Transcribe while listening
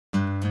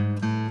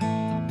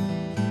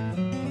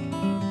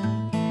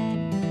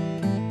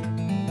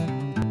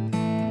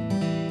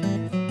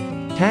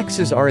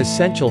Taxes are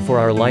essential for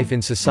our life in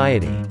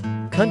society.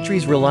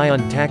 Countries rely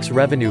on tax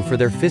revenue for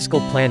their fiscal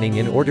planning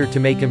in order to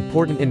make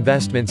important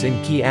investments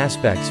in key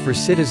aspects for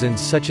citizens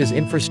such as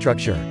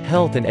infrastructure,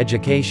 health and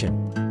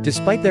education.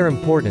 Despite their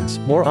importance,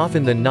 more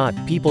often than not,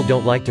 people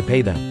don't like to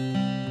pay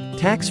them.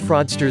 Tax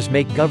fraudsters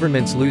make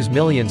governments lose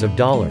millions of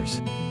dollars.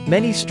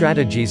 Many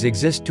strategies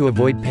exist to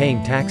avoid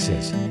paying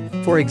taxes.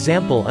 For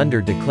example,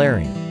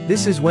 under-declaring.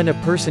 This is when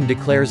a person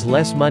declares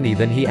less money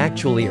than he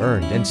actually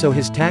earned and so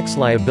his tax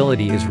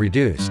liability is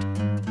reduced.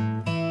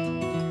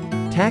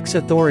 Tax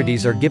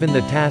authorities are given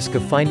the task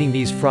of finding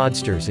these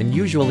fraudsters and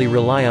usually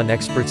rely on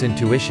experts'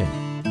 intuition.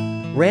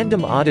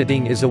 Random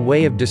auditing is a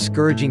way of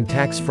discouraging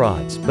tax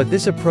frauds, but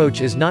this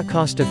approach is not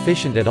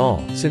cost-efficient at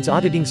all, since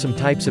auditing some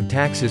types of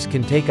taxes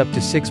can take up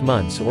to 6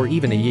 months or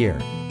even a year.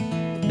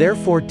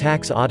 Therefore,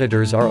 tax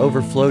auditors are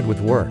overflowed with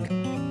work.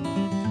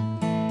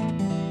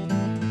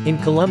 In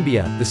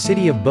Colombia, the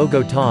city of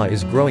Bogotá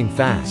is growing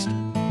fast.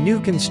 New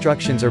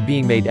constructions are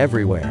being made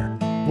everywhere.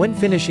 When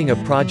finishing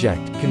a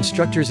project,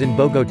 constructors in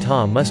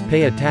Bogotá must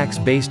pay a tax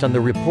based on the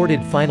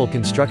reported final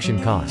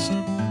construction cost.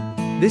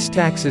 This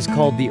tax is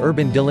called the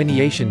urban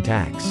delineation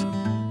tax.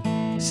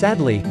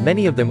 Sadly,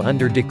 many of them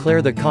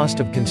under-declare the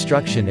cost of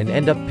construction and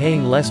end up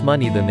paying less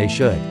money than they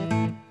should.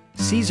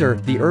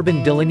 Caesar, the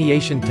urban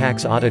delineation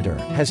tax auditor,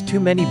 has too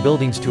many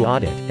buildings to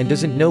audit, and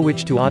doesn't know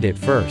which to audit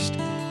first.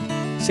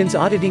 Since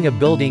auditing a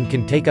building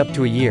can take up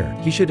to a year,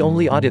 he should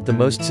only audit the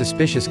most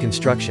suspicious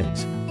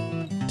constructions.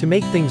 To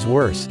make things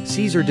worse,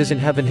 Caesar doesn't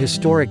have an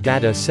historic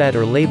data set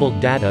or labeled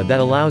data that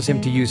allows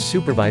him to use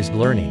supervised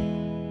learning.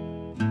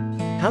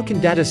 How can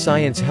data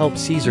science help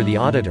Caesar the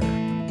auditor?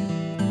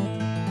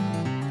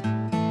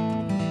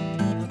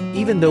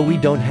 Even though we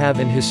don't have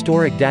an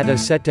historic data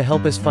set to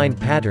help us find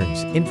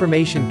patterns,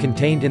 information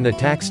contained in the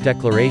tax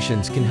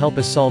declarations can help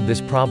us solve this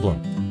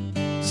problem.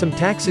 Some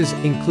taxes,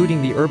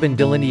 including the urban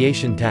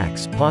delineation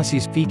tax,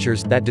 possess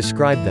features that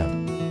describe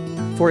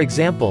them. For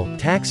example,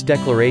 tax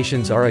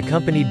declarations are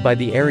accompanied by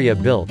the area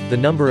built, the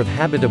number of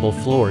habitable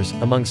floors,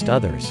 amongst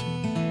others.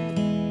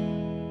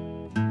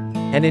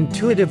 An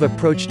intuitive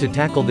approach to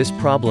tackle this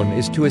problem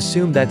is to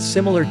assume that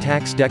similar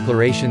tax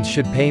declarations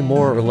should pay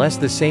more or less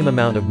the same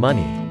amount of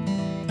money.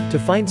 To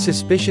find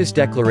suspicious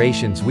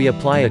declarations, we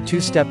apply a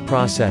two-step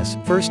process.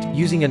 First,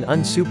 using an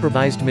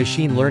unsupervised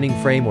machine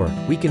learning framework,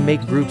 we can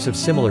make groups of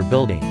similar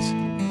buildings.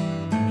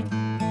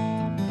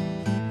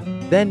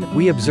 Then,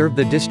 we observe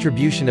the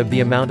distribution of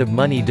the amount of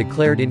money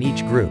declared in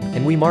each group,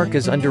 and we mark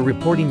as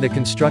under-reporting the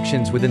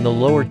constructions within the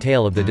lower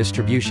tail of the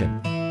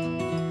distribution.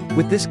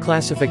 With this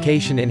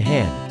classification in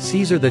hand,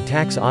 Caesar the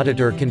tax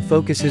auditor can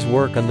focus his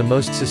work on the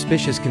most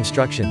suspicious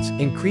constructions,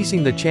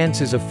 increasing the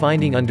chances of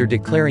finding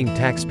under-declaring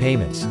tax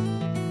payments.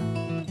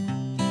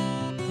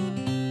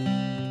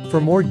 For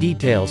more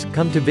details,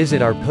 come to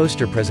visit our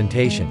poster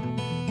presentation.